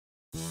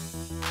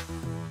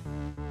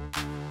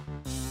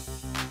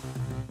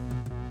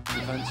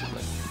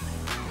offensively.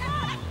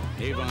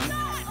 Avant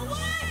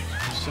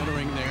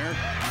centering there,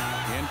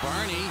 and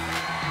Barney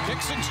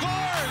kicks and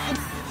scores!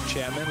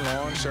 Chapman,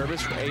 long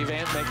service for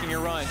Avant, making a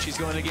run. She's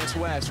going against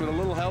West. With a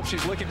little help,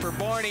 she's looking for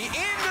Barney into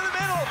the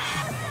middle.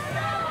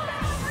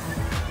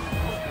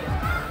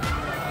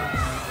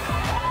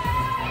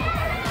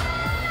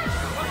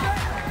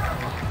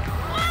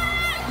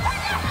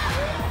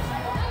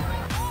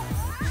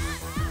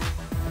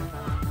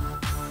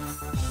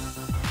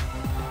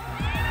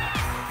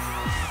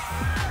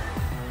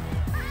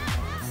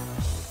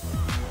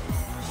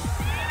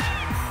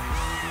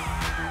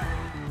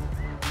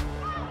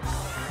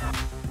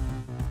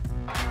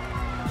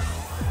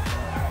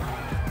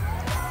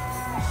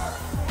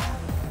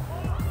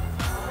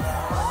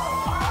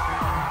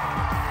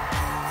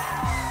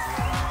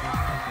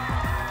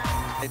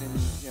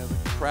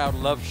 The crowd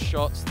loves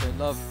shots, they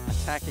love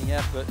attacking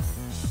effort,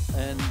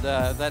 and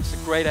that's a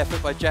great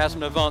effort by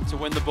Jazmyne Avant to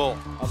win the ball.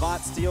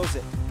 Avant steals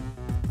it.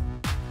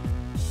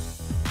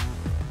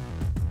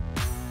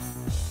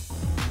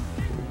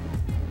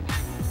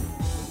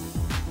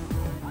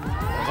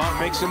 Avant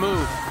makes a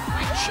move.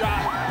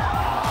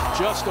 Shot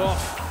just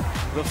off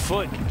the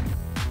foot.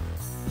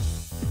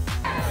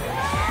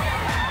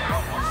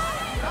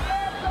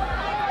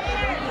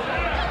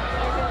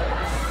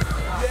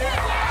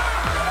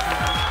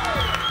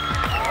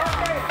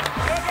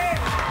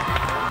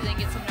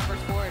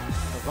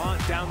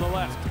 Avant down the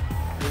left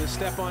with a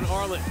step on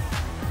Arlen.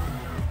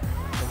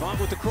 Avant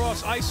with the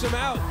cross, ice him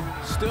out,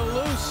 still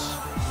loose.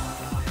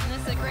 And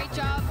this is a great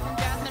job from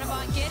Jazmyne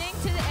Avant getting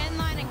to the end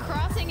line and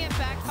crossing it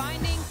back,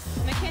 finding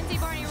Mackenzie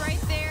Barney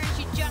right there, and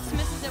she just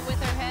misses it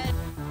with her head.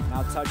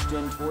 Now touched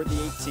in toward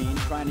the 18,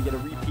 trying to get a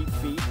repeat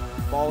feed.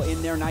 Ball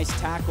in there, nice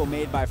tackle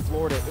made by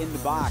Florida in the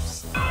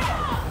box.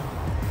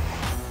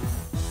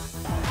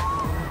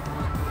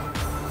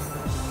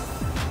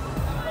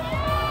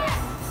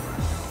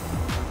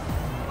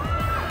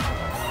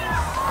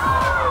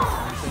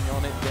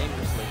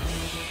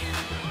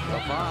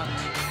 Avant in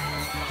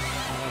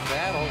a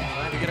battle,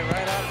 trying to get it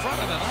right out front,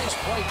 and a nice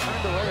play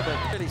turned away.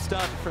 But Really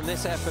started from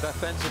this effort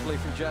offensively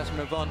from Jazmyne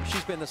Avant.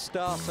 She's been the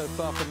star so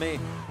far for me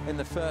in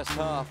the first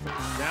half.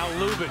 Now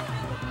Lubin.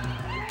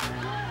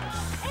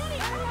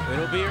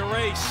 It'll be a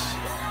race.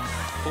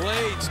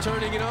 Blades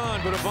turning it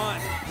on, but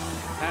Avant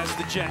has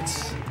the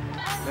Jets.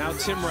 Now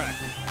Timrak.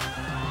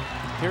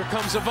 Here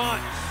comes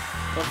Avant.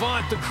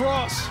 Avant, the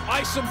cross.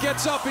 Isom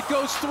gets up, it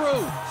goes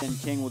through. And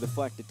King will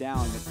deflect it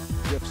down, and it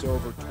drifts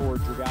over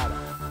toward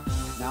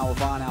Dragata. Now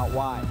Avant out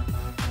wide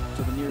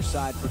to the near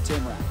side for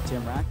Timrak.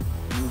 Timrak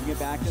moving it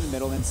back to the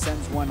middle, then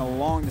sends one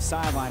along the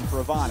sideline for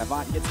Avant.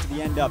 Avant gets to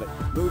the end of it,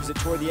 moves it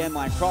toward the end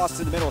line, cross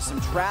to the middle, some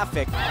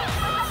traffic.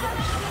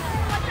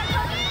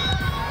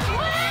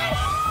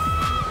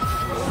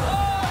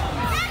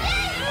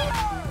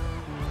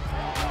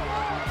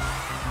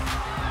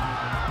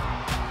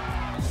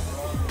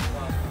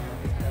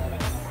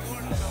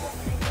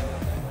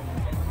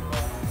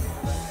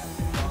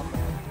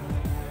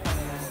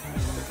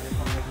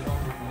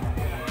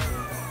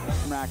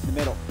 In the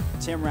middle.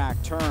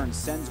 Timrak turns,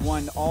 sends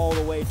one all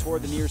the way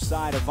toward the near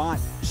side. Avant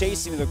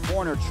chasing to the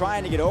corner,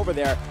 trying to get over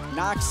there,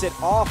 knocks it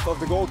off of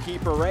the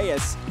goalkeeper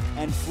Reyes,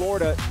 and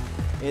Florida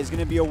is going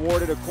to be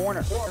awarded a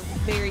corner.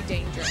 Very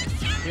dangerous.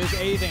 Here's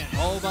Avant,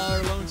 all by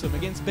her lonesome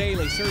against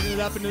Bailey, serving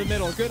it up into the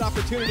middle. Good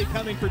opportunity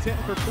coming for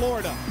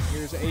Florida.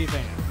 Here's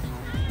Avant.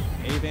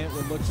 Avant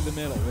would look to the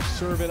middle, would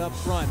serve it up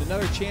front.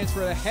 Another chance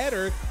for a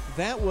header.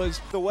 That was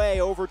the way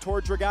over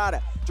toward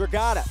Dragata.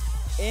 Dragata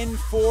in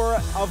for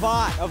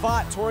Avant.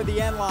 Avant toward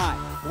the end line,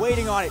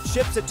 waiting on it,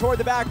 chips it toward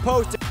the back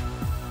post.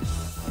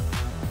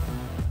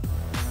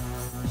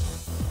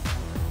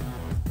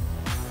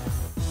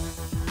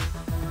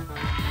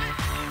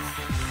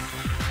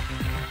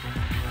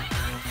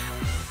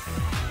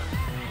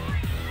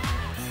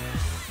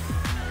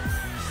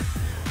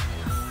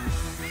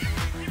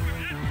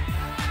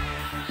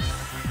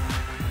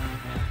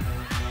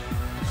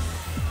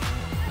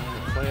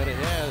 play it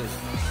ahead.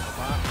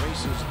 Avant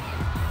races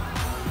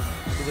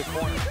to the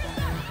corner.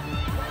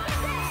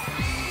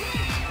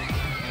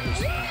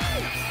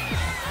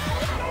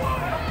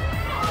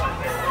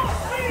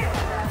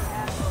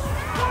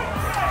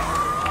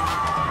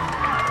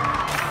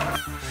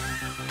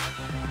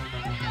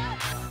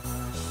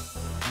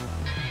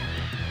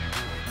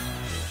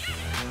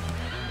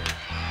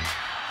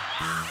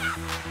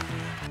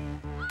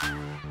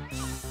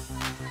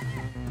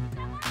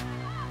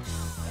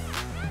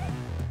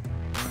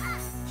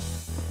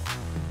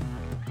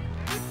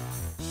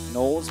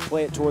 Knowles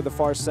play it toward the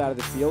far side of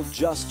the field,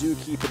 just do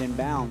keep it in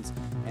bounds,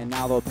 and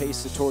now they'll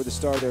pace it toward the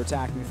start of their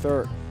attacking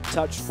third.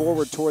 Touch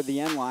forward toward the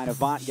end line,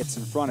 Avant gets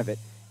in front of it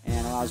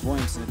and allows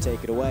Williamson to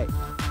take it away.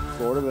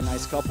 Florida with a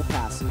nice couple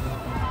passes.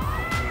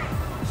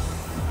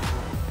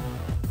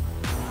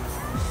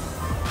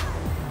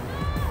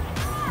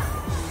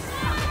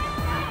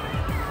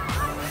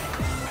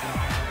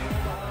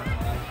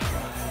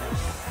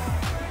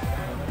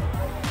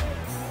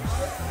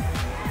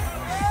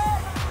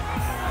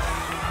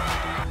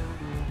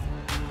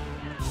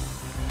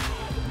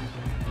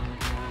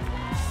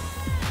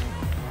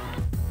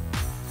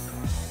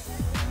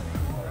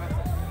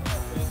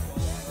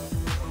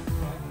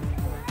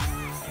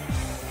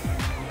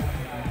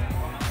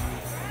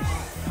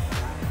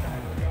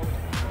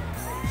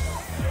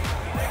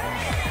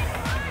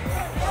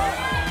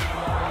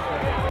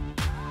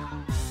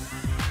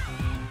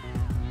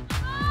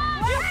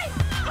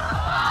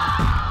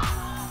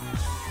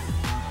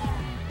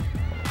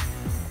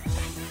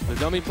 The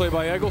dummy play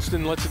by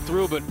Eggleston lets it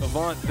through, but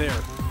Avant there.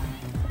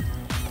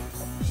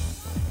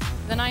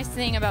 The nice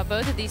thing about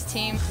both of these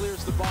teams.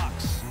 Clears the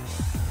box,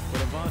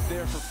 but Avant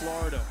there for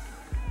Florida.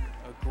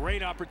 A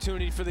great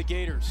opportunity for the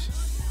Gators.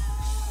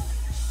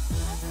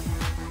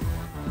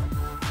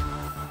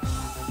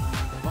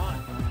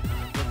 Avant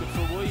looking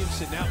for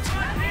Williamson now.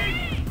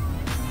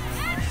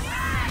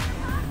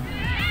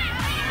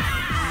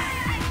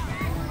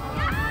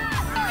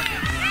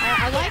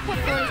 I like what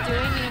Florida's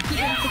doing,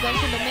 keeping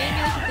possession, but maybe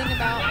they should think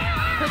about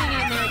putting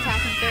in their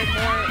attacking third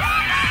more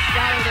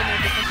rather than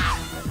their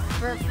defense.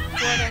 For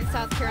Florida and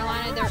South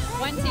Carolina,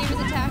 one team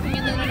is attacking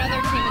and then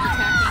another team is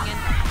attacking.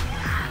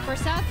 And for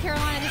South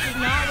Carolina, this is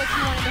not what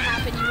you wanted to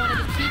happen. You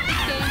wanted to keep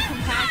this game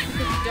compact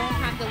because you don't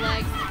have the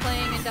legs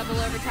playing in double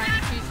overtime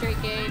in 2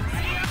 straight games.